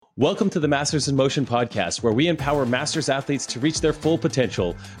Welcome to the Masters in Motion podcast, where we empower masters athletes to reach their full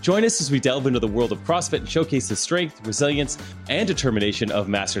potential. Join us as we delve into the world of CrossFit and showcase the strength, resilience, and determination of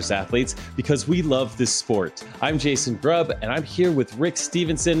masters athletes because we love this sport. I'm Jason Grubb, and I'm here with Rick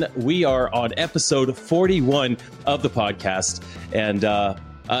Stevenson. We are on episode 41 of the podcast, and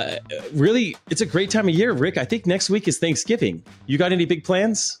really, it's a great time of year, Rick. I think next week is Thanksgiving. You got any big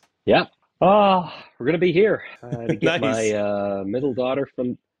plans? Yeah. We're going to be here to get Nice. my middle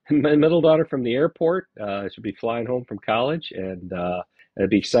daughter from the airport. She'll be flying home from college, and I'd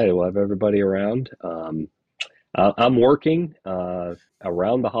be excited. We'll have everybody around. I'm working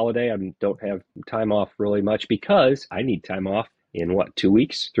around the holiday. I don't have time off really much because I need time off in 2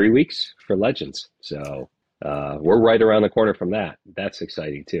 weeks, 3 weeks for Legends. So we're right around the corner from that. That's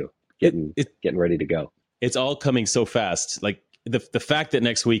exciting too. Getting ready to go. It's all coming so fast. Like the fact that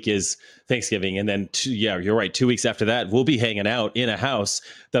next week is Thanksgiving, and then you're right. 2 weeks after that, we'll be hanging out in a house.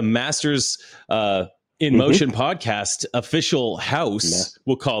 The Masters in Motion podcast official house,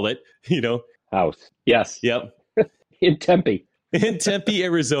 we'll call it. House. Yes. Yep. In Tempe. In Tempe,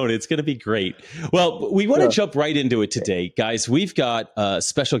 Arizona. It's going to be great. Well, we want to jump right into it today, guys. We've got a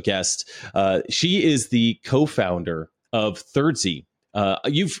special guest. She is the co-founder of Thirdzy.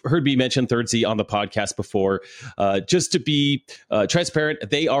 You've heard me mention Thirdzy on the podcast before. Just to be transparent,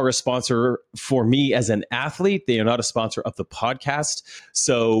 they are a sponsor for me as an athlete. They are not a sponsor of the podcast.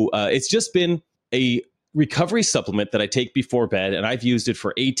 So it's just been a recovery supplement that I take before bed, and I've used it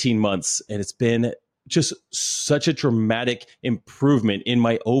for 18 months, and it's been just such a dramatic improvement in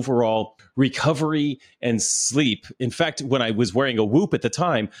my overall recovery and sleep. In fact, when I was wearing a Whoop at the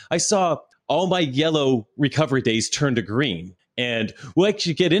time, I saw all my yellow recovery days turn to green. And we'll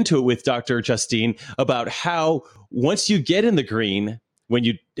actually get into it with Dr. Justine about how once you get in the green, when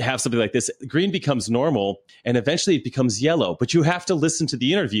you have something like this, green becomes normal and eventually it becomes yellow. But you have to listen to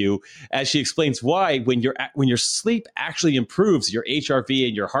the interview as she explains why when your sleep actually improves, your HRV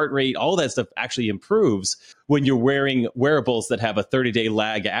and your heart rate, all that stuff actually improves when you're wearing wearables that have a 30-day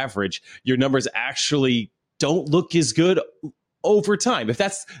lag average. Your numbers actually don't look as good over time.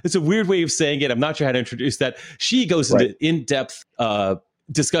 It's a weird way of saying it. I'm not sure how to introduce that. She goes into in-depth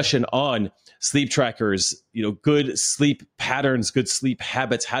discussion on sleep trackers, good sleep patterns, good sleep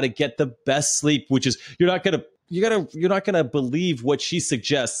habits, how to get the best sleep, which is you're not gonna believe what she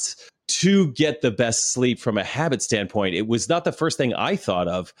suggests to get the best sleep from a habit standpoint. It was not the first thing I thought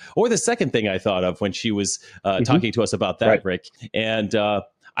of, or the second thing I thought of when she was talking to us about that, Rick. And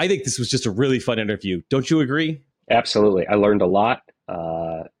I think this was just a really fun interview. Don't you agree? Absolutely. I learned a lot.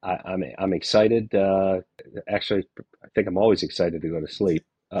 I'm excited. Actually, I think I'm always excited to go to sleep.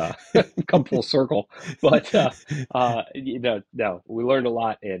 Come full circle. But, no, we learned a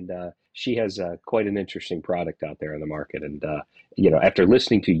lot. And she has quite an interesting product out there in the market. And, after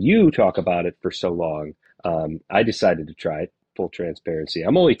listening to you talk about it for so long, I decided to try it. Full transparency.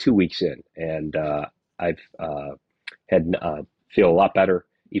 I'm only 2 weeks in, and I've feel a lot better,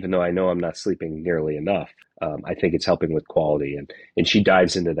 even though I know I'm not sleeping nearly enough. I think it's helping with quality, and she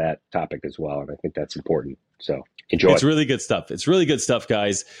dives into that topic as well, and I think that's important. So enjoy. It's really good stuff. It's really good stuff,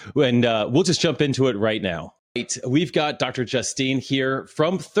 guys. And we'll just jump into it right now. We've got Dr. Justine here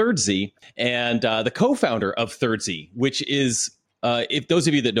from Thirdzy and the co-founder of Thirdzy, which is, if those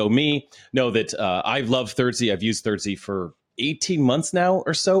of you that know me know that I love Thirdzy. I've used Thirdzy for 18 months now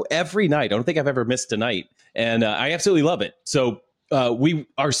or so every night. I don't think I've ever missed a night, and I absolutely love it. So we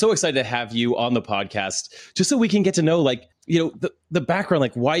are so excited to have you on the podcast, just so we can get to know, the background,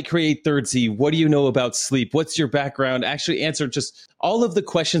 like why create Thirdzy? What do you know about sleep? What's your background? Actually answer just all of the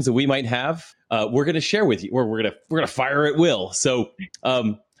questions that we might have. We're going to share with you, or we're going to fire at will. So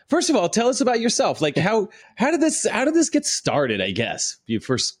first of all, tell us about yourself. Like how did this get started? I guess your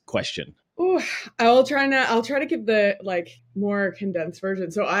first question. Ooh, I'll try to give the more condensed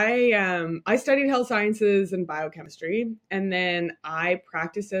version. So I studied health sciences and biochemistry, and then I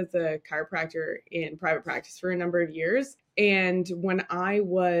practiced as a chiropractor in private practice for a number of years. And when I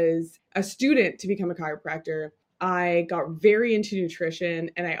was a student to become a chiropractor, I got very into nutrition,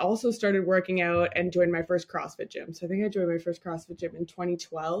 and I also started working out and joined my first CrossFit gym. So I think I joined my first CrossFit gym in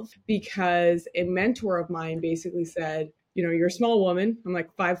 2012 because a mentor of mine basically said, you're a small woman. I'm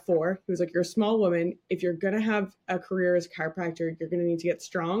like 5'4". He was like, you're a small woman. If you're going to have a career as a chiropractor, you're going to need to get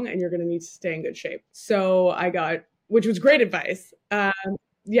strong and you're going to need to stay in good shape. So which was great advice.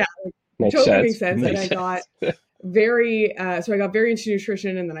 Makes totally sense. makes sense. And I got so I got very into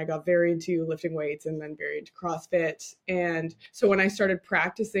nutrition, and then I got very into lifting weights, and then very into CrossFit. And so when I started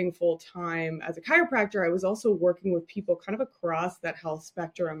practicing full time as a chiropractor, I was also working with people kind of across that health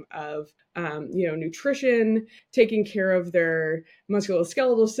spectrum of, nutrition, taking care of their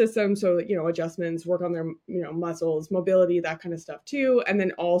musculoskeletal system. So, adjustments, work on their, muscles, mobility, that kind of stuff too. And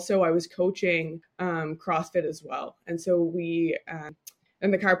then also I was coaching CrossFit as well. And so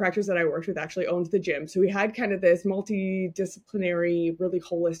and the chiropractors that I worked with actually owned the gym. So we had kind of this multidisciplinary, really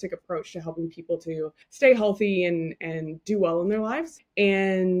holistic approach to helping people to stay healthy and do well in their lives.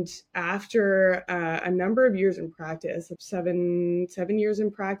 And after a number of years in practice, 7 years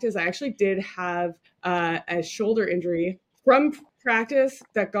in practice, I actually did have a shoulder injury from practice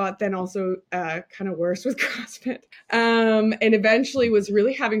that got then also kind of worse with CrossFit, and eventually was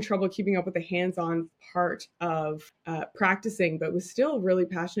really having trouble keeping up with the hands-on part of practicing, but was still really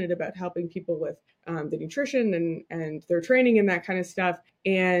passionate about helping people with the nutrition and their training and that kind of stuff.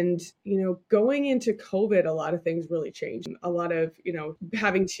 And, going into COVID, a lot of things really changed. A lot of,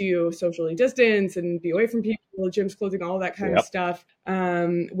 having to socially distance and be away from people, the gyms closing, all that kind of stuff.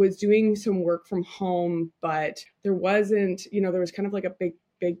 Was doing some work from home, but there wasn't, there was kind of like a big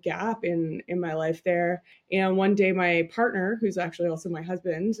gap in my life there. And one day my partner, who's actually also my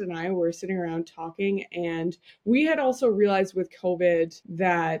husband, and I were sitting around talking, and we had also realized with COVID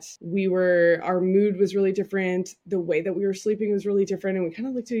that our mood was really different. The way that we were sleeping was really different. And we kind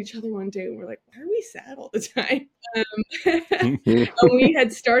of looked at each other one day and we're like, why are we sad all the time? And we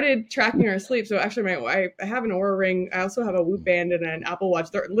had started tracking our sleep. So actually I have an Oura Ring. I also have a Whoop Band and an Apple Watch.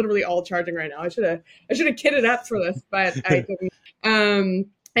 They're literally all charging right now. I should have kitted up for this, but I didn't.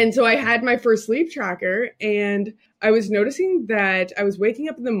 And so I had my first sleep tracker, and I was noticing that I was waking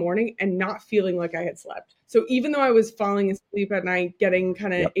up in the morning and not feeling like I had slept. So even though I was falling asleep at night, getting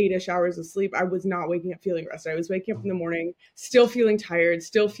kind of 8-ish hours of sleep, I was not waking up feeling rested. I was waking up in the morning, still feeling tired,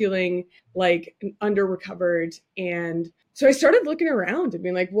 still feeling like under recovered. And so I started looking around and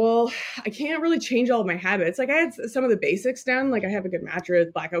being like, well, I can't really change all of my habits. Like I had some of the basics down, like I have a good mattress,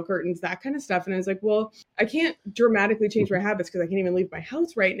 blackout curtains, that kind of stuff. And I was like, well, I can't dramatically change my habits because I can't even leave my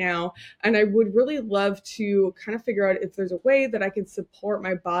house right now. And I would really love to kind of figure out if there's a way that I can support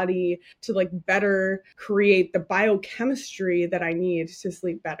my body to like better create the biochemistry that I need to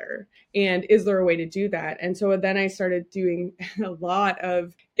sleep better. And is there a way to do that? And so then I started doing a lot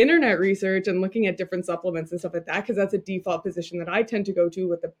of internet research and looking at different supplements and stuff like that, because that's a default position that I tend to go to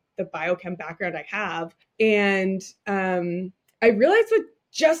with the biochem background I have. And I realized that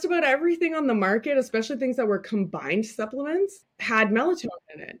just about everything on the market, especially things that were combined supplements, had melatonin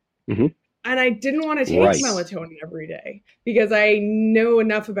in it. Mm-hmm. And I didn't want to take melatonin every day because I know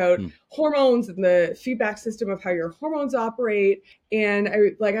enough about hormones and the feedback system of how your hormones operate. And I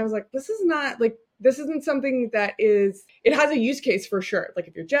was like, this isn't something that it has a use case for sure. Like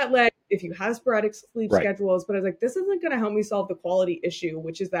if you're jet lagged, if you have sporadic sleep schedules, but I was like, this isn't going to help me solve the quality issue,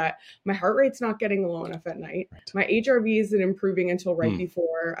 which is that my heart rate's not getting low enough at night. My HRV isn't improving until right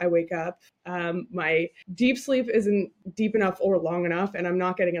before I wake up. My deep sleep isn't deep enough or long enough, and I'm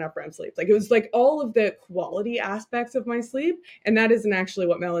not getting enough REM sleep. Like it was like all of the quality aspects of my sleep. And that isn't actually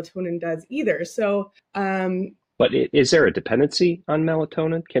what melatonin does either. So, but is there a dependency on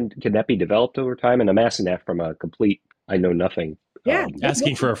melatonin? Can that be developed over time? And I'm asking that from a complete, I know nothing.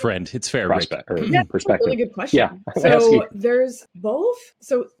 Asking for a friend. It's fair, perspective. Really good question. Yeah. So there's both.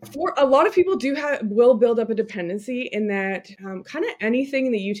 So for a lot of people will build up a dependency in that kind of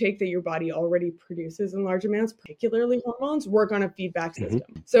anything that you take that your body already produces in large amounts, particularly hormones, work on a feedback system.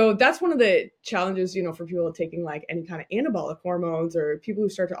 Mm-hmm. So that's one of the challenges, for people taking like any kind of anabolic hormones or people who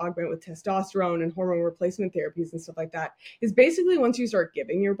start to augment with testosterone and hormone replacement therapies and stuff like that, is basically once you start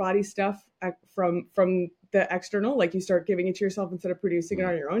giving your body stuff from the external, like you start giving it to yourself instead of producing it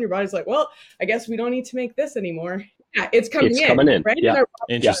on your own, your body's like, well, I guess we don't need to make this anymore. Yeah, it's coming in. Right? Yeah.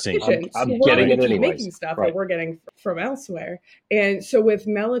 Interesting. I'm getting it anyways. Making stuff that we're getting from elsewhere. And so with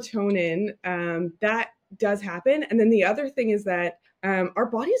melatonin, that does happen. And then the other thing is that our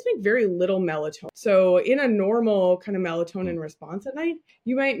bodies make very little melatonin. So in a normal kind of melatonin response at night,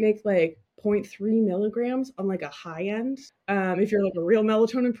 you might make like 0.3 milligrams on like a high end, if you're like a real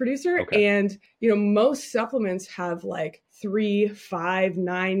melatonin producer. Okay. And, most supplements have like 3, 5,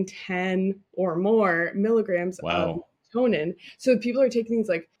 9, 10 or more milligrams of melatonin. So people are taking these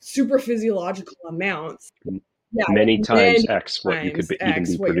like super physiological amounts. Yeah, many like times many X what you could times even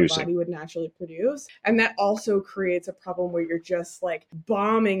X be what your producing. body would naturally produce. And that also creates a problem where you're just like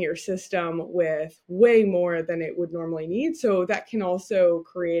bombing your system with way more than it would normally need. So that can also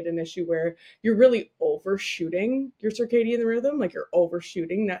create an issue where you're really overshooting your circadian rhythm, like you're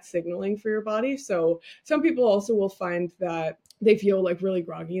overshooting that signaling for your body. So some people also will find that they feel like really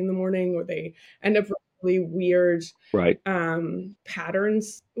groggy in the morning, or they end up really weird Right.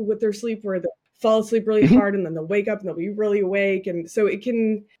 patterns with their sleep where they fall asleep really Mhm. hard and then they'll wake up and they'll be really awake. And so it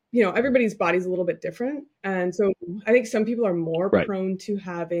can, everybody's body's a little bit different. And so I think some people are more Right. prone to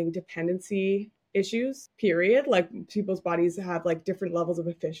having dependency issues, period. Like people's bodies have like different levels of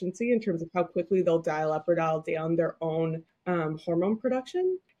efficiency in terms of how quickly they'll dial up or dial down their own hormone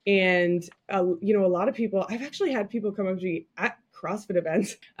production. And a lot of people, I've actually had people come up to me at CrossFit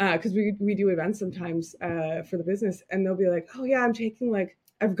events, because we do events sometimes for the business, and they'll be like, oh yeah,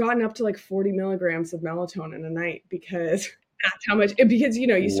 I've gotten up to like 40 milligrams of melatonin a night, because that's how much, because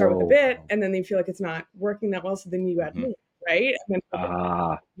you start with a Whoa. bit and then you feel like it's not working that well, so then you add more, right? And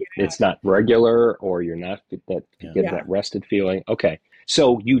then, It's not regular, or you're not getting that rested feeling. Okay.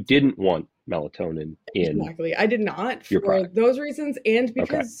 So you didn't want melatonin in Exactly. I did not your for product. those reasons, and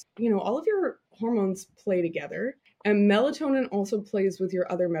because all of your hormones play together, and melatonin also plays with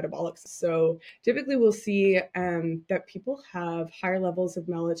your other metabolics. So typically we'll see that people have higher levels of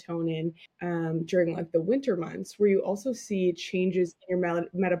melatonin during like the winter months, where you also see changes in your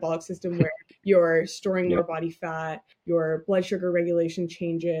metabolic system where you're storing more body fat, your blood sugar regulation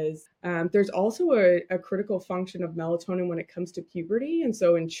changes. There's also a critical function of melatonin when it comes to puberty. And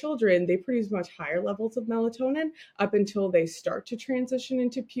so in children, they produce much higher levels of melatonin up until they start to transition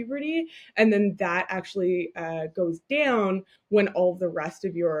into puberty. And then that actually goes down when all of the rest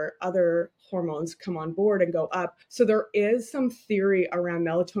of your other hormones come on board and go up. So there is some theory around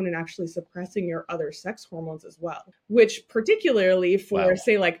melatonin actually suppressing your other sex hormones as well, which particularly for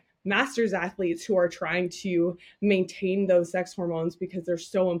say like masters athletes who are trying to maintain those sex hormones, because they're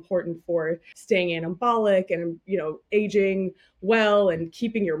so important for staying anabolic and aging well and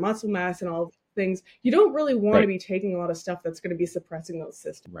keeping your muscle mass and all of things. You don't really want to be taking a lot of stuff that's going to be suppressing those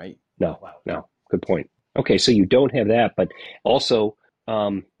systems. Right. No. Good point. Okay, so you don't have that, but also,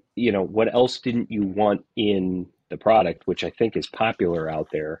 what else didn't you want in the product, which I think is popular out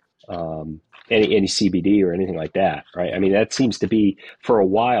there? Any CBD or anything like that, right? I mean, that seems to be, for a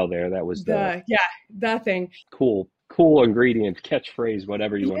while there, that was the thing. Cool ingredient, catchphrase,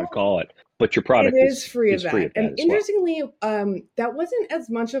 whatever you want to call it. But your product is free of that. Free of that and interestingly, that wasn't as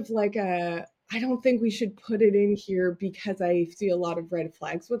much of like I don't think we should put it in here because I see a lot of red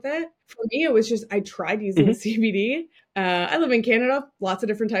flags with it. For me, it was just I tried using CBD. I live in Canada. Lots of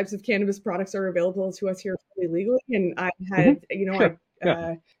different types of cannabis products are available to us here legally. And I had,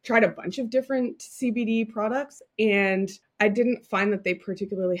 I tried a bunch of different CBD products, and I didn't find that they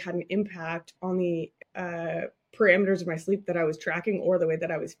particularly had an impact on the parameters of my sleep that I was tracking or the way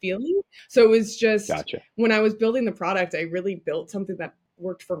that I was feeling. So it was just when I was building the product, I really built something that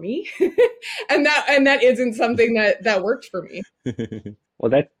worked for me. and that isn't something that worked for me.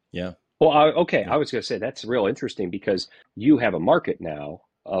 Well, I was going to say that's real interesting, because you have a market now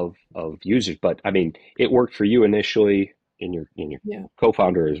of users, but I mean, it worked for you initially in your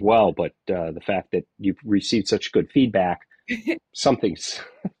co-founder as well. But the fact that you've received such good feedback,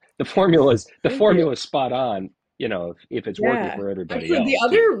 the formula is spot on. If it's working for everybody else. The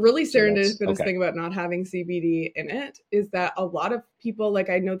other really serendipitous thing about not having CBD in it is that a lot of people,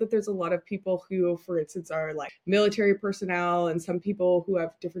 like I know that there's a lot of people who, for instance, are like military personnel, and some people who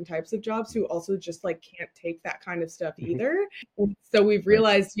have different types of jobs who also just like can't take that kind of stuff either. And so we've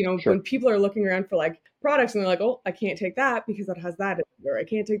realized, when people are looking around for like products and they're like, oh, I can't take that because it has that in it, or I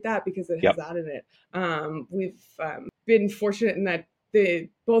can't take that because it has that in it. We've been fortunate in that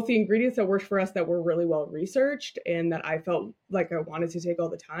both the ingredients that worked for us that were really well researched and that I felt like I wanted to take all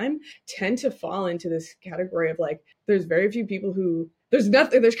the time tend to fall into this category of like, there's very few people who there's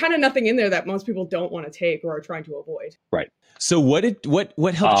kind of nothing in there that most people don't want to take or are trying to avoid. Right. So what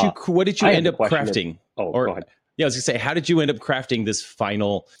helped you? What did you end up crafting? Go ahead. Yeah, I was gonna say, how did you end up crafting this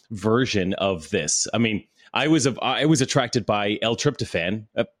final version of this? I mean, I was attracted by L-tryptophan.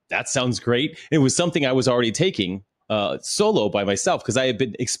 That sounds great. It was something I was already taking solo by myself, because I had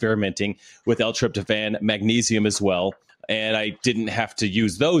been experimenting with L-tryptophan, magnesium as well, and I didn't have to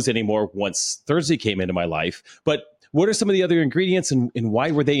use those anymore once Thirdzy came into my life. But what are some of the other ingredients, and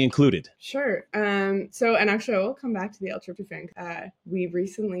why were they included? Sure. So, and actually, I will come back to the L-tryptophan. We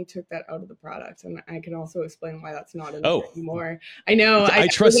recently took that out of the product, and I can also explain why that's not in there anymore. I know. I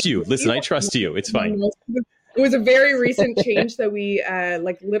trust you. Listen, I trust you. It's fine. It was a very recent change that we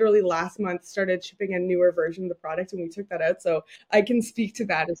like literally last month started shipping a newer version of the product, and we took that out. So I can speak to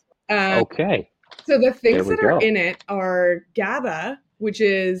that as well. Okay. So the things There we that are go. in it are GABA, which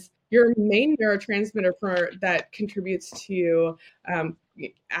is your main neurotransmitter that contributes to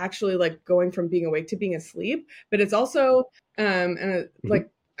actually like going from being awake to being asleep. But it's also like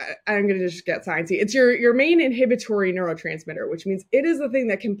I'm going to just get sciencey. It's your main inhibitory neurotransmitter, which means it is the thing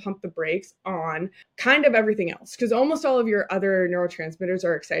that can pump the brakes on kind of everything else. Because almost all of your other neurotransmitters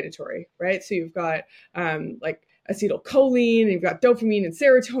are excitatory, right? So you've got like acetylcholine, and you've got dopamine and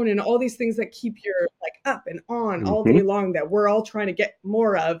serotonin, all these things that keep you like up and on all day long that we're all trying to get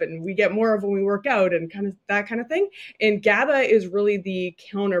more of, and we get more of when we work out and kind of that kind of thing. And GABA is really the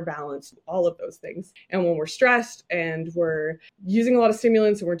counterbalance to all of those things. And when we're stressed and we're using a lot of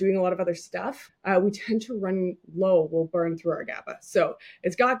stimulants and we're doing a lot of other stuff, we tend to run low. We'll burn through our GABA. So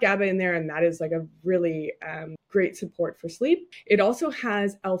it's got GABA in there, and that is like a really great support for sleep. It also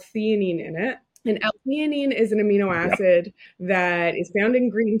has L-theanine in it. And L-theanine is an amino acid that is found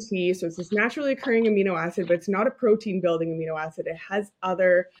in green tea. So it's this naturally occurring amino acid, but it's not a protein building amino acid. It has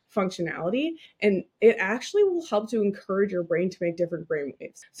other functionality, and it actually will help to encourage your brain to make different brain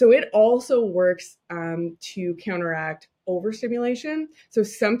waves. So it also works to counteract overstimulation. So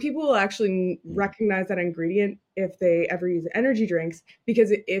some people will actually recognize that ingredient if they ever use energy drinks,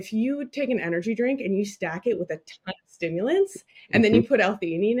 because if you take an energy drink and you stack it with a ton of stimulants and then you put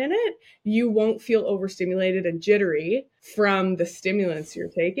L-theanine in it, you won't feel overstimulated and jittery from the stimulants you're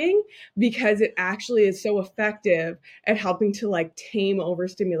taking, because it actually is so effective at helping to like tame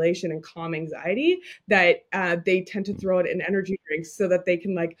overstimulation and calm anxiety that they tend to throw it in energy drinks so that they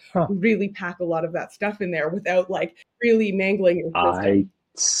can like really pack a lot of that stuff in there without like really mangling your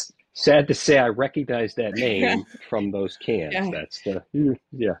system. Sad to say, I recognize that name from those cans. Yeah. That's the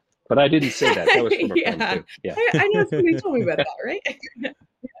but I didn't say that. That was from a friend too. Yeah, I know somebody told me about that, right?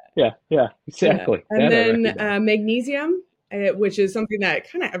 yeah, exactly. Yeah. And then magnesium, which is something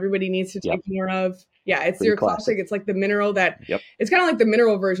that kind of everybody needs to take more of. Yeah, it's your classic. It's like the mineral that it's kind of like the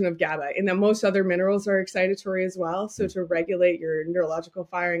mineral version of GABA, in that most other minerals are excitatory as well. So to regulate your neurological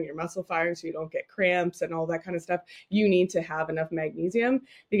firing, your muscle firing, so you don't get cramps and all that kind of stuff, you need to have enough magnesium,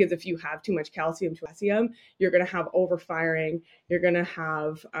 because if you have too much calcium, you're going to have overfiring. You're going to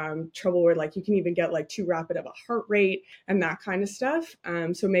have trouble where like you can even get like too rapid of a heart rate and that kind of stuff.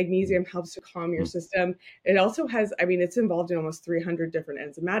 So magnesium helps to calm your system. It also has, I mean, it's involved in almost 300 different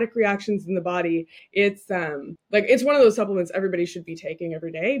enzymatic reactions in the body. It's like it's one of those supplements everybody should be taking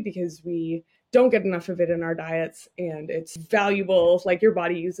every day, because we don't get enough of it in our diets, and it's valuable. Like your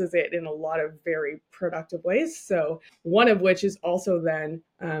body uses it in a lot of very productive ways. So one of which is also then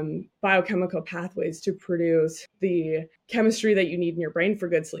biochemical pathways to produce the chemistry that you need in your brain for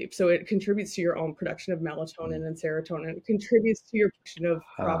good sleep. So it contributes to your own production of melatonin and serotonin. It contributes to your production of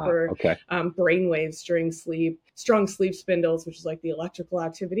proper brain waves during sleep, strong sleep spindles, which is like the electrical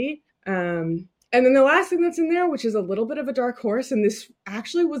activity. And then the last thing that's in there, which is a little bit of a dark horse, and this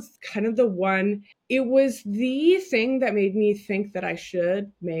actually was kind of the one, it was the thing that made me think that I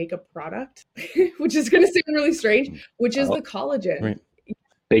should make a product, which is going to sound really strange, which is the collagen. Right.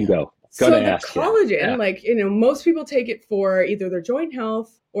 Bingo. So the collagen, like, you know, most people take it for either their joint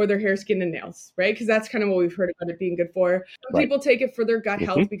health or their hair, skin, and nails, right? Because that's kind of what we've heard about it being good for. Some people take it for their gut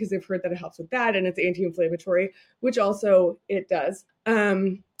health because they've heard that it helps with that, and it's anti-inflammatory, which also it does.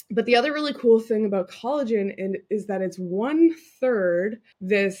 But the other really cool thing about collagen is that it's 1/3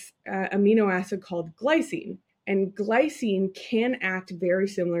 this amino acid called glycine. And glycine can act very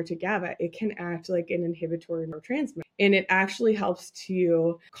similar to GABA. It can act like an inhibitory neurotransmitter. And it actually helps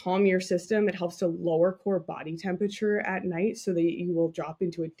to calm your system. It helps to lower core body temperature at night so that you will drop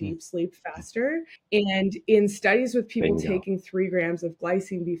into a deep sleep faster. And in studies with people taking 3 grams of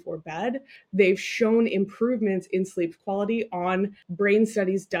glycine before bed, they've shown improvements in sleep quality on brain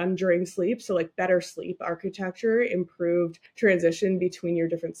studies done during sleep. So like better sleep architecture, improved transition between your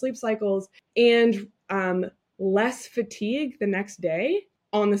different sleep cycles, and less fatigue the next day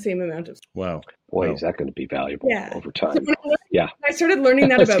on the same amount of sleep. Wow. Boy, is that going to be valuable over time. So when I started learning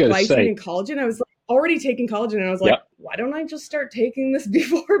that about glycine and collagen, I was like already taking collagen, and I was like, why don't I just start taking this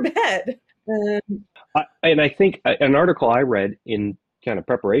before bed? And I think an article I read in kind of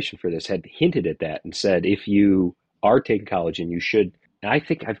preparation for this had hinted at that and said, if you are taking collagen, you should. And I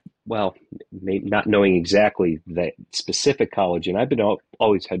think maybe not knowing exactly that specific collagen, I've been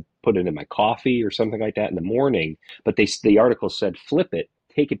always had put it in my coffee or something like that in the morning. But the article said, flip it,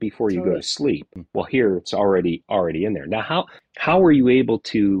 take it before you go to sleep. Well, here it's already in there. Now, how are you able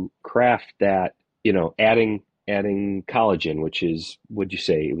to craft that? You know, adding adding collagen, which is, would you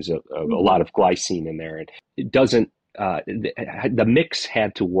say it was a lot of glycine in there, and it doesn't. The mix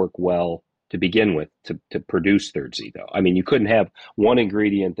had to work well to begin with to produce Thirdzy, though. I mean, you couldn't have one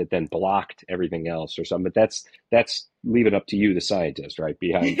ingredient that then blocked everything else or something. But that's leave it up to you, the scientist, right?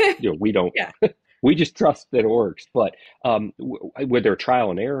 Behind, we don't. Yeah. We just trust that it works. But were there trial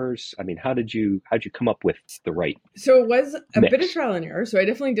and errors? I mean, how'd you come up with the right? So it was a mix? bit of trial and error. So I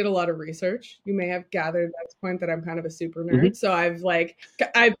definitely did a lot of research. You may have gathered at this point that I'm kind of a super nerd. So I've probably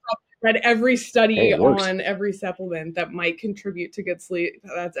read every study on every supplement that might contribute to good sleep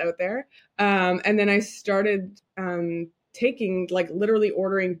that's out there. And then I started taking, like, literally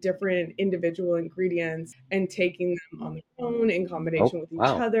ordering different individual ingredients and taking them on their own in combination with each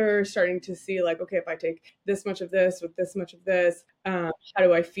other, starting to see, like, okay, if I take this much of this with this much of this, how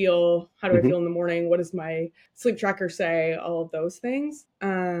do I feel? How do I feel in the morning? What does my sleep tracker say? All of those things.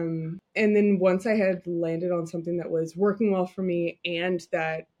 And then once I had landed on something that was working well for me and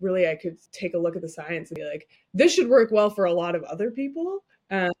that really I could take a look at the science and be like, this should work well for a lot of other people.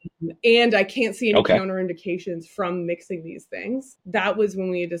 And I can't see any counterindications from mixing these things. That was when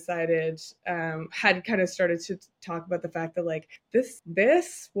we decided, had kind of started to talk about the fact that, like, this,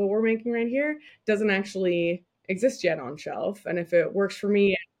 what we're making right here doesn't actually exist yet on shelf. And if it works for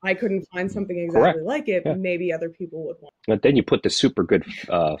me, I couldn't find something exactly like it, maybe other people would want. But then you put the super good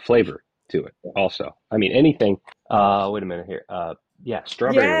flavor to it also. I mean, anything, wait a minute here.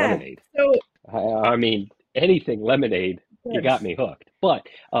 Strawberry lemonade. So, I mean, anything lemonade, you got me hooked. But,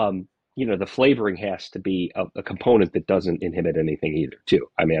 the flavoring has to be a component that doesn't inhibit anything either, too.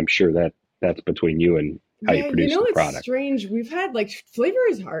 I mean, I'm sure that's between you and how you produce the product. It's strange. We've had, like, flavor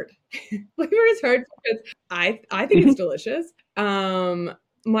is hard. Flavor is hard because I think it's delicious.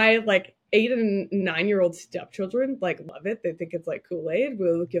 My, like, 8 and 9-year-old stepchildren, like, love it. They think it's like Kool-Aid.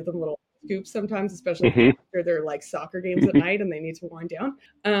 We'll give them little scoops sometimes, especially after their, like, soccer games at night and they need to wind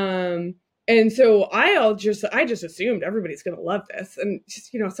down. And so I just assumed everybody's going to love this. And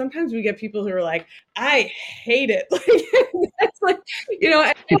just, sometimes we get people who are like, I hate it. That's like,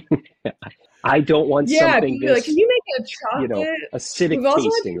 I don't want something this, like, can you make a chocolate? Acidic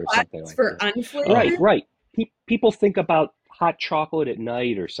tasting or something like for that. Unflavored. Right. People think about hot chocolate at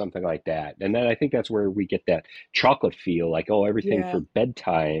night or something like that. And then I think that's where we get that chocolate feel, like, everything for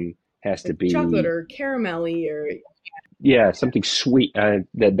bedtime has to be chocolate or caramelly or something sweet,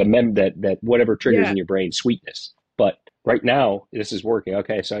 that whatever triggers in your brain sweetness. But right now, this is working.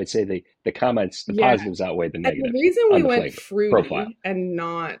 Okay, so I'd say the comments, the positives outweigh the negatives. And the reason we went fruity and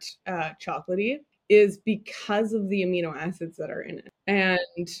not chocolatey is because of the amino acids that are in it.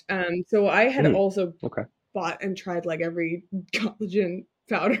 And so I had also bought and tried, like, every collagen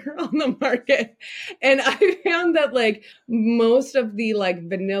powder on the market, and I found that, like, most of the, like,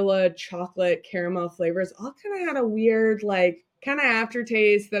 vanilla, chocolate, caramel flavors all kind of had a weird, like, kind of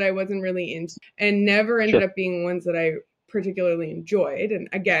aftertaste that I wasn't really into, and never ended up being ones that I particularly enjoyed. And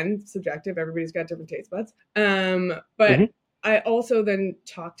again, subjective, everybody's got different taste buds. But I also then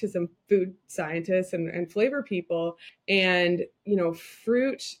talked to some food scientists and flavor people, and,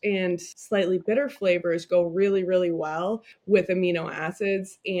 fruit and slightly bitter flavors go really, really well with amino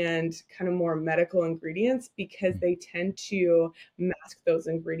acids and kind of more medical ingredients because they tend to mask those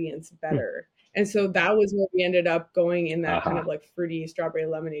ingredients better. And so that was where we ended up going in that kind of, like, fruity strawberry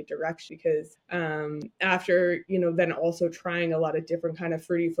lemonade direction, because after, then also trying a lot of different kind of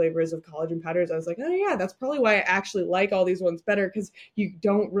fruity flavors of collagen powders, I was like, oh yeah, that's probably why I actually like all these ones better, because you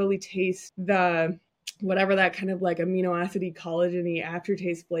don't really taste the whatever that kind of, like, amino acidy collagen-y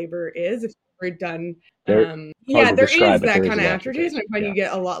aftertaste flavor is. If you've ever done there is that kind of aftertaste, and I find you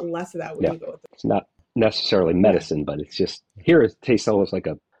get a lot less of that when you go with it. It's not necessarily medicine, but it's just, here it tastes almost like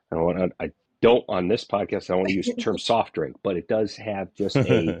I don't on this podcast, I don't want to use the term soft drink, but it does have just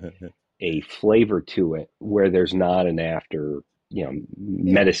a flavor to it where there's not an after,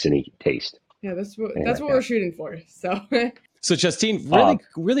 medicine-y taste. Yeah, that's what we're shooting for. So Justine,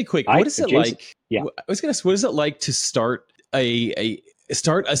 really quick, what is it like? Yeah, I was going to say, what is it like to start a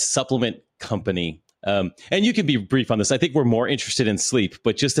supplement company? And you can be brief on this. I think we're more interested in sleep,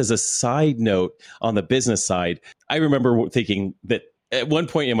 but just as a side note on the business side, I remember thinking that at one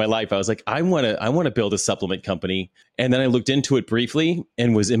point in my life, I was like, I want to build a supplement company. And then I looked into it briefly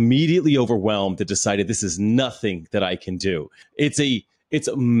and was immediately overwhelmed and decided this is nothing that I can do. It's a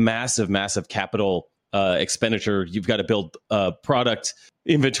massive, massive capital expenditure. You've got to build product,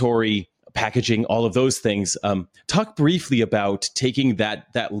 inventory, packaging, all of those things. Talk briefly about taking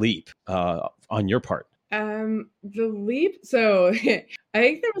that leap on your part. The leap. So I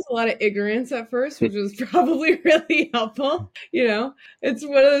think there was a lot of ignorance at first, which was probably really helpful. It's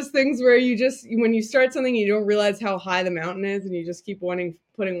one of those things where when you start something, you don't realize how high the mountain is, and you just keep putting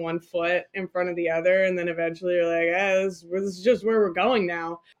one foot in front of the other, and then eventually you're like, this is just where we're going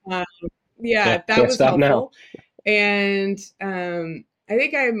now. Yeah, that was stop helpful. now. And I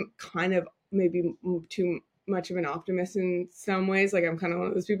think I'm kind of maybe too much of an optimist in some ways. Like I'm kind of one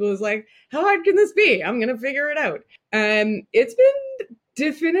of those people who's like, how hard can this be? I'm going to figure it out. It's been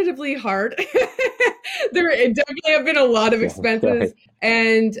definitively hard. There definitely have been a lot of expenses.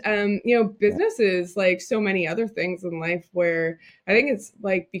 And, businesses, like so many other things in life where I think it's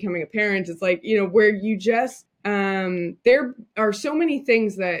like becoming a parent. It's like, where you just, there are so many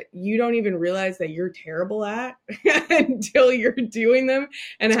things that you don't even realize that you're terrible at until you're doing them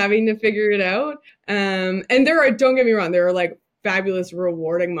and having to figure it out. And don't get me wrong, there are like fabulous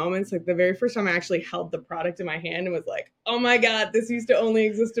rewarding moments. Like the very first time I actually held the product in my hand and was like, oh my God, this used to only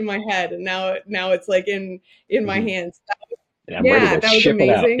exist in my head. And now it's like in my hands. That was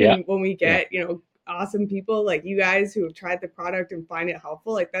amazing. Yeah. And when we get, awesome people like you guys who have tried the product and find it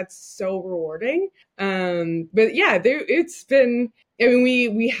helpful, like that's so rewarding. But yeah, it's been,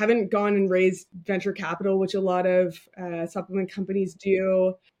 we haven't gone and raised venture capital, which a lot of supplement companies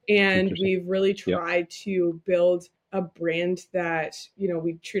do. And we've really tried to build a brand that,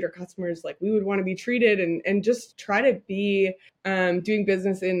 we treat our customers like we would want to be treated, and just try to be doing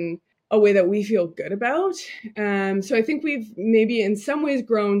business in a way that we feel good about. So I think we've maybe in some ways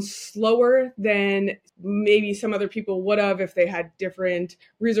grown slower than maybe some other people would have if they had different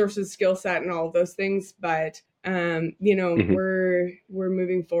resources, skill set, and all of those things. But we're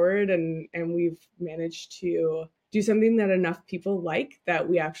moving forward, and we've managed to do something that enough people like that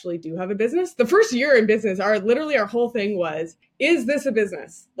we actually do have a business. The first year in business, our whole thing was, is this a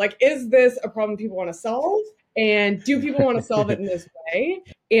business? Like, is this a problem people want to solve? And do people want to solve it in this way?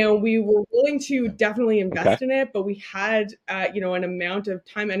 And we were willing to definitely invest in it, but we had, an amount of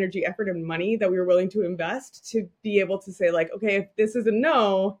time, energy, effort, and money that we were willing to invest to be able to say, like, okay, if this is a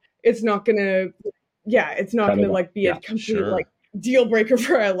no, it's not going to, like be a complete like deal breaker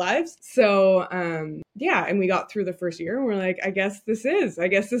for our lives. So, and we got through the first year and we're like, I guess this is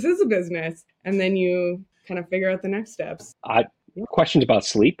a business. And then you kind of figure out the next steps. Questions about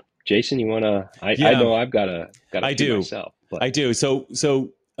sleep? Jason, you want to? I know I've got a few myself. But. I do. So,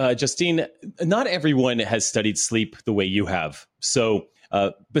 Justine, not everyone has studied sleep the way you have. So,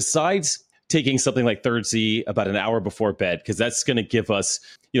 besides taking something like Thirdzy about an hour before bed, because that's going to give us,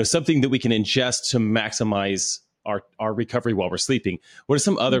 something that we can ingest to maximize our recovery while we're sleeping. What are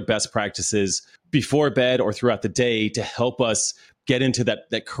some other best practices before bed or throughout the day to help us get into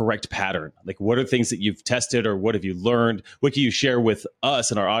that correct pattern? Like, what are things that you've tested, or what have you learned? What can you share with us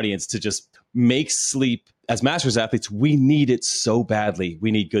and our audience to just make sleep, as masters athletes, we need it so badly.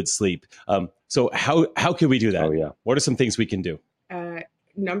 We need good sleep. So how can we do that? Oh, yeah. What are some things we can do?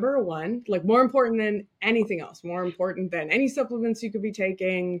 Number one, like more important than anything else, more important than any supplements you could be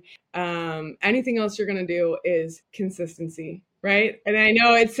taking, anything else you're going to do, is consistency, right? And I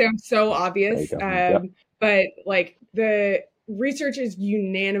know it sounds so obvious, but like the research is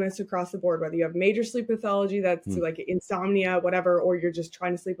unanimous across the board, whether you have major sleep pathology, that's like insomnia, whatever, or you're just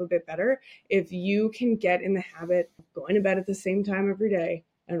trying to sleep a bit better. If you can get in the habit of going to bed at the same time every day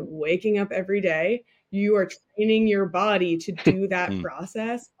and waking up every day, you are training your body to do that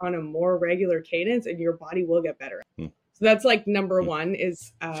process on a more regular cadence, and your body will get better. So that's like number one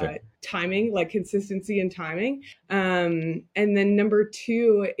is timing, like consistency and timing. And then number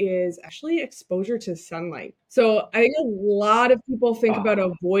two is actually exposure to sunlight. So I think a lot of people think about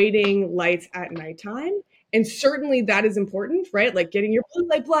avoiding lights at nighttime. And certainly that is important, right? Like getting your blue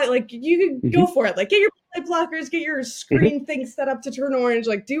light block, like you can go for it. Like get your blue light blockers, get your screen thing set up to turn orange,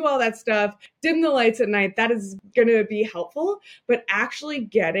 like do all that stuff, dim the lights at night. That is going to be helpful. But actually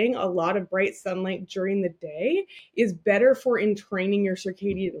getting a lot of bright sunlight during the day is better for entraining your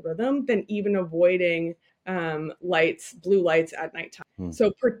circadian rhythm than even avoiding blue lights at nighttime. So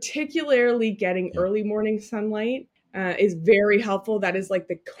particularly getting early morning sunlight is very helpful. That is like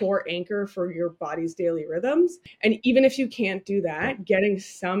the core anchor for your body's daily rhythms. And even if you can't do that, getting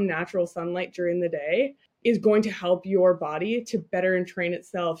some natural sunlight during the day is going to help your body to better entrain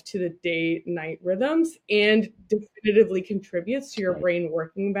itself to the day-night rhythms, and definitively contributes to your brain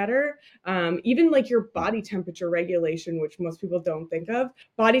working better. Even like your body temperature regulation, which most people don't think of.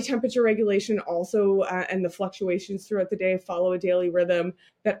 Body temperature regulation also, and the fluctuations throughout the day follow a daily rhythm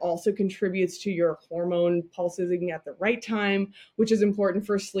that also contributes to your hormone pulsing at the right time, which is important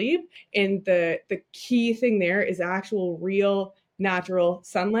for sleep. And the key thing there is actual real natural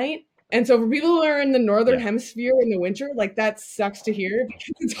sunlight. And so for people who are in the northern hemisphere in the winter, like that sucks to hear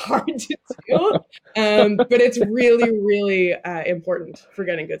because it's hard to do. But it's really, really important for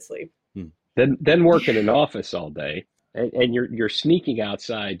getting good sleep. Then work in an office all day, and you're sneaking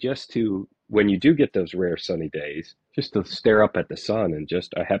outside just to, when you do get those rare sunny days, just to stare up at the sun and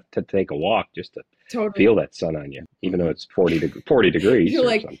just, I have to take a walk just to feel that sun on you, even though it's 40 degrees You're or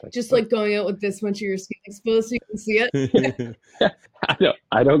like, something. just like going out with this much of your skin exposed so you can see it.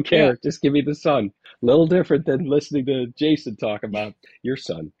 I don't care. Yeah. Just give me the sun. A little different than listening to Jason talk about your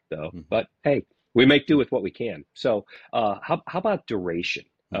sun, though. But hey, we make do with what we can. So how about duration?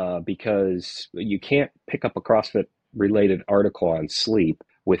 Because you can't pick up a CrossFit related article on sleep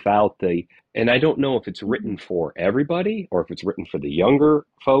without and I don't know if it's written for everybody or if it's written for the younger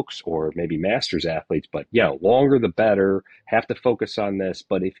folks or maybe masters athletes, but longer the better. Have to focus on this.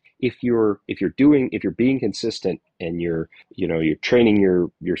 But if you're being consistent and you're training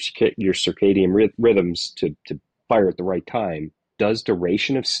your circadian rhythms to fire at the right time, does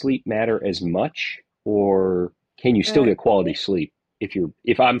duration of sleep matter as much, or can you still get quality sleep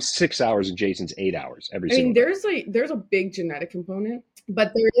if I'm 6 hours and Jason's 8 hours every single day? There's a big genetic component,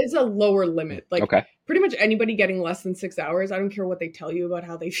 but there is a lower limit. Like pretty much anybody getting less than 6 hours, I don't care what they tell you about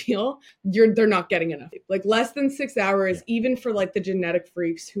how they feel, they're not getting enough. Like less than 6 hours, even for like the genetic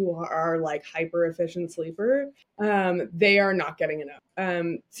freaks who are like hyper efficient sleeper, they are not getting enough.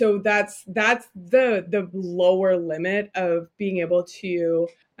 So that's the lower limit of being able to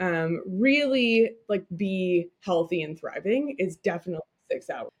really like be healthy and thriving is definitely 6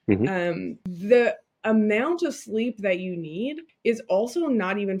 hours. The amount of sleep that you need is also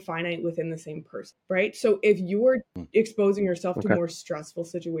not even finite within the same person, right? So if you're exposing yourself to more stressful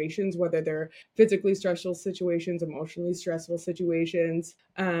situations, whether they're physically stressful situations, emotionally stressful situations,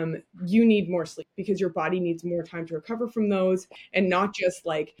 you need more sleep because your body needs more time to recover from those, and not just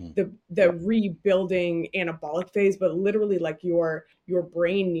like the rebuilding anabolic phase, but literally like your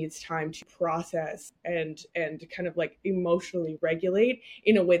brain needs time to process and kind of like emotionally regulate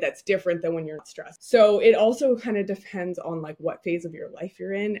in a way that's different than when you're stressed. So it also kind of depends on like what phase of your life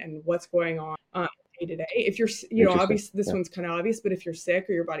you're in and what's going on day to day. If you're, obviously this one's kind of obvious, but if you're sick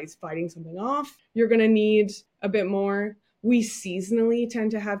or your body's fighting something off, you're going to need a bit more. We seasonally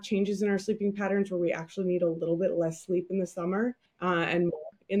tend to have changes in our sleeping patterns where we actually need a little bit less sleep in the summer and more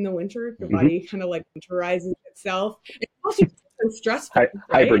in the winter. Your body kind of like winterizes itself. It's also stressful.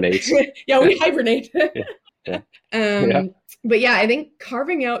 Hibernate. We hibernate. But I think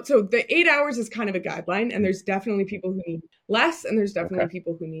carving out, so the 8 hours is kind of a guideline, and there's definitely people who need less and there's definitely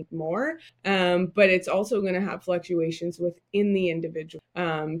people who need more. But it's also going to have fluctuations within the individual,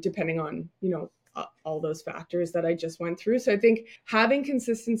 depending on, all those factors that I just went through. So I think having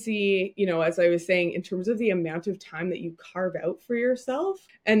consistency, as I was saying, in terms of the amount of time that you carve out for yourself,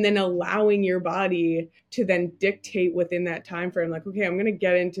 and then allowing your body to then dictate within that time frame, like, okay, I'm going to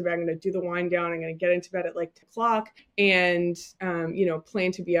get into bed, I'm going to do the wind down, I'm going to get into bed at like 10 o'clock and,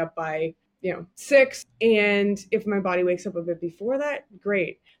 plan to be up by 6. And if my body wakes up a bit before that,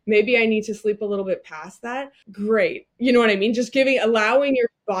 great. Maybe I need to sleep a little bit past that. Great. You know what I mean? Just allowing your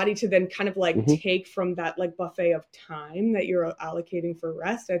body to then kind of like take from that like buffet of time that you're allocating for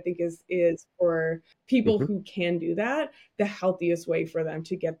rest, I think is for people who can do that, the healthiest way for them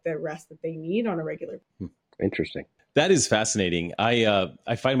to get the rest that they need on a regular basis. Interesting. That is fascinating. I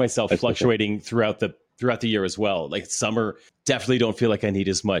find myself fluctuating throughout the year as well. Like summer, definitely don't feel like I need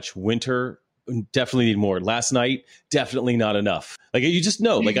as much. Winter, definitely need more. Last night, definitely not enough. Like you just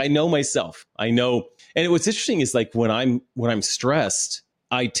know, like I know myself. I know. And what's interesting is like when I'm stressed,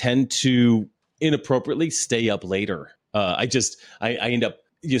 I tend to inappropriately stay up later. I end up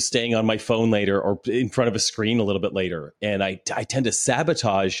just staying on my phone later or in front of a screen a little bit later. And I tend to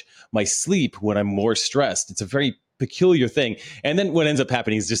sabotage my sleep when I'm more stressed. It's a very peculiar thing. And then what ends up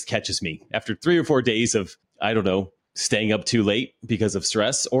happening is just catches me after 3 or 4 days of, I don't know, staying up too late because of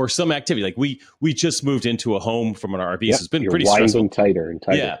stress or some activity. Like we just moved into a home from an RV. So it's been pretty stressful. Tighter and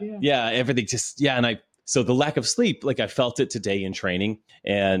tighter. Yeah. Everything just, so the lack of sleep, like I felt it today in training,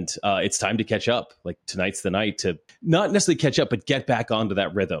 and it's time to catch up. Like tonight's the night to not necessarily catch up, but get back onto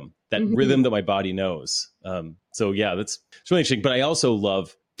that rhythm that my body knows. It's really interesting. But I also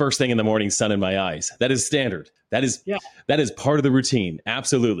love first thing in the morning, sun in my eyes. That is standard. That is part of the routine.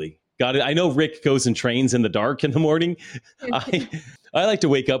 Absolutely. Got it. I know Rick goes and trains in the dark in the morning. I like to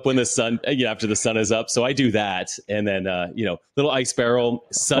wake up when the sun, after the sun is up. So I do that. And then, little ice barrel,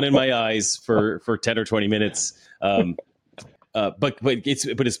 sun in my eyes for 10 or 20 minutes. But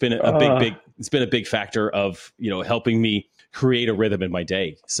it's been a big factor of, helping me create a rhythm in my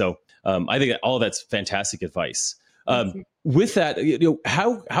day. So I think all of that's fantastic advice. With that,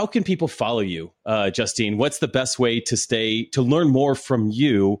 how can people follow you, Justine? What's the best way to learn more from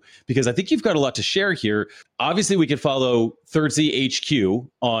you? Because I think you've got a lot to share here. Obviously, we could follow Thirdzy HQ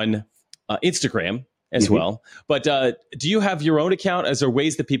on Instagram as well. But do you have your own account? Is there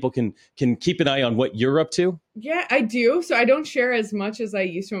ways that people can keep an eye on what you're up to? Yeah, I do. So I don't share as much as I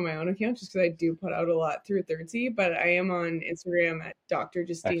used to on my own account, just because I do put out a lot through Thirdzy. But I am on Instagram at Dr.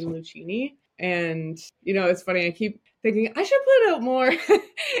 Justine Luchini. And, it's funny. I keep thinking I should put out more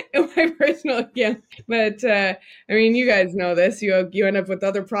in my personal account. But, you guys know this. You end up with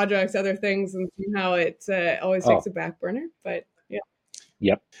other projects, other things, and somehow it always takes a back burner. But, yeah.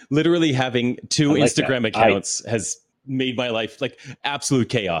 Yep. Literally having two Instagram accounts has made my life like absolute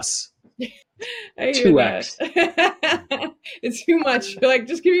chaos. 2x. It's too much. Like,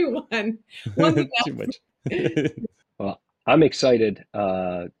 just give me one. Too much. Well, I'm excited.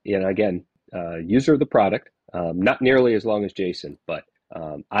 Again, user of the product. Not nearly as long as Jason, but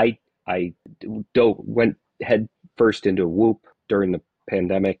I went head first into Whoop during the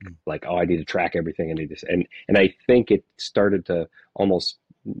pandemic. Like, I need to track everything. I need this, and I think it started to almost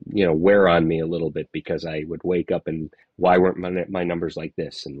wear on me a little bit, because I would wake up and why weren't my numbers like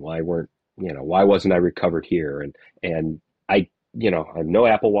this, and why wasn't I recovered here, and I have no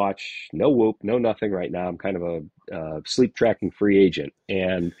Apple Watch, no Whoop, no nothing right now. I'm kind of a sleep tracking free agent.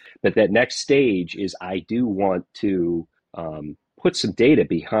 But that next stage is I do want to put some data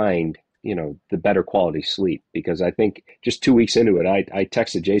behind, the better quality sleep, because I think just 2 weeks into it, I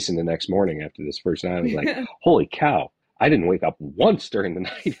texted Jason the next morning after this first night. I was like, holy cow, I didn't wake up once during the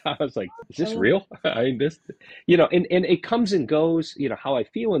night. I was like, is this real? And it comes and goes, how I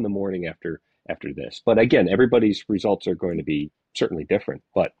feel in the morning after this. But again, everybody's results are going to be certainly different.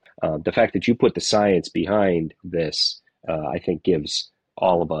 But the fact that you put the science behind this, I think gives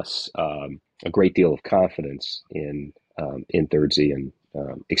all of us a great deal of confidence in Thirdzy, and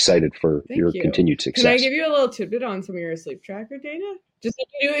excited for your continued success. Can I give you a little tidbit on some of your sleep tracker data? Just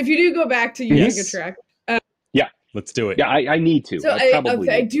if you do go back to using a tracker. Yeah. Let's do it. Yeah, I need to. So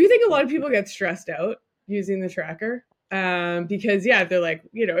I do think a lot of people get stressed out using the tracker. Because they're like,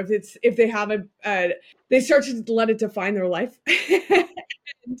 if they have they start to let it define their life.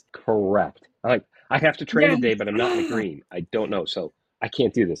 Correct. I have to train today, but I'm not in the green. I don't know. So I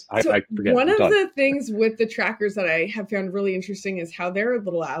can't do this. I forget. One of the things with the trackers that I have found really interesting is how their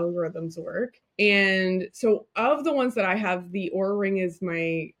little algorithms work. And so of the ones that I have, the Oura Ring is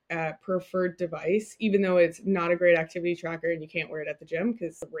my preferred device, even though it's not a great activity tracker and you can't wear it at the gym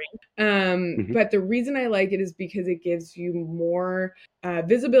because it's a ring. But the reason I like it is because it gives you more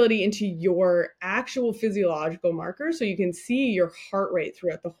visibility into your actual physiological markers. So you can see your heart rate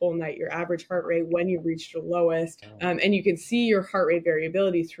throughout the whole night, your average heart rate when you reach your lowest, and you can see your heart rate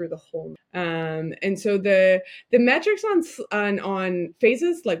variability through the whole night. And so the metrics on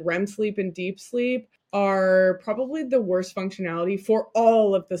phases like REM sleep and deep sleep are probably the worst functionality for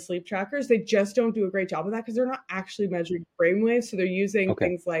all of the sleep trackers. They just don't do a great job of that because they're not actually measuring brainwaves. So they're using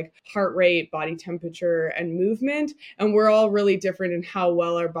things like heart rate, body temperature, and movement. And we're all really different in how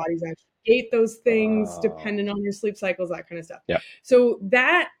well our bodies actually gate those things, dependent on your sleep cycles, that kind of stuff. Yeah. So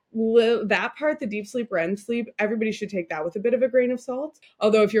that part, the deep sleep, REM sleep, everybody should take that with a bit of a grain of salt.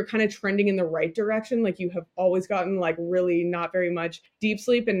 Although if you're kind of trending in the right direction, like you have always gotten like really not very much deep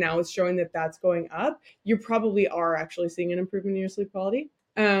sleep, and now it's showing that that's going up, you probably are actually seeing an improvement in your sleep quality.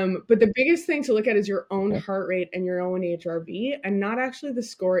 But the biggest thing to look at is your own heart rate and your own HRV, and not actually the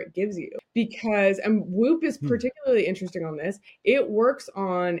score it gives you. Because, and Whoop is particularly interesting on this, it works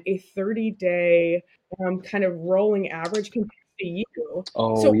on a 30-day kind of rolling average compared to you.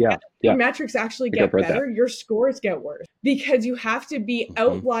 So your metrics actually get better, your scores get worse, because you have to be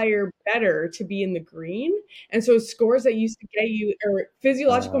outlier better to be in the green. And so scores that used to get you, or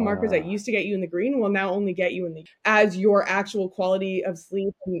physiological markers that used to get you in the green, will now only get you in the, as your actual quality of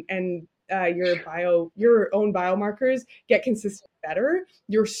sleep and your own biomarkers get consistently better,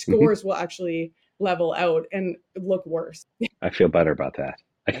 your scores will actually level out and look worse. I feel better about that,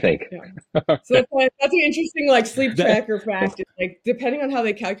 I think. So that's an interesting sleep tracker fact. It's like, depending on how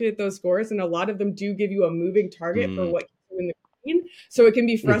they calculate those scores, and a lot of them do give you a moving target for what you do in the green. So it can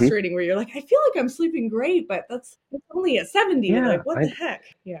be frustrating where you're like, I feel like I'm sleeping great, but it's only at 70. Like, what the heck?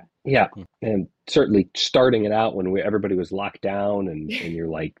 Yeah. And certainly starting it out when everybody was locked down and you're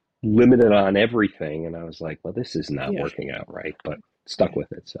like limited on everything. And I was like, well, this is not working out right, but stuck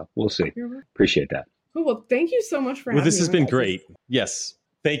with it. So we'll see. Appreciate that. Cool. Well, thank you so much for having me. This has been great. Yes.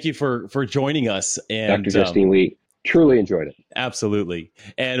 Thank you for joining us. And Dr. Justine, we Truly enjoyed it. Absolutely.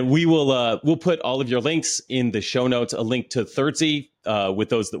 And we'll put all of your links in the show notes, a link to Thirdzy with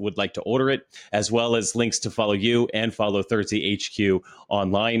those that would like to order it, as well as links to follow you and follow Thirdzy HQ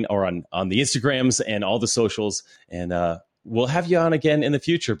online or on the Instagrams and all the socials. And we'll have you on again in the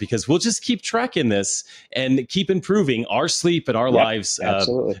future because we'll just keep tracking this and keep improving our sleep and our lives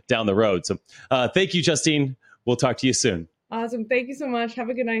down the road. So thank you, Justine. We'll talk to you soon. Awesome. Thank you so much. Have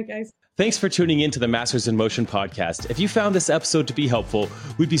a good night, guys. Thanks for tuning in to the Masters in Motion podcast. If you found this episode to be helpful,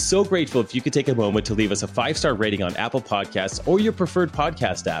 we'd be so grateful if you could take a moment to leave us a 5-star rating on Apple Podcasts or your preferred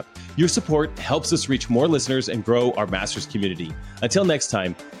podcast app. Your support helps us reach more listeners and grow our Masters community. Until next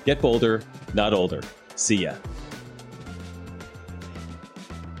time, get bolder, not older. See ya.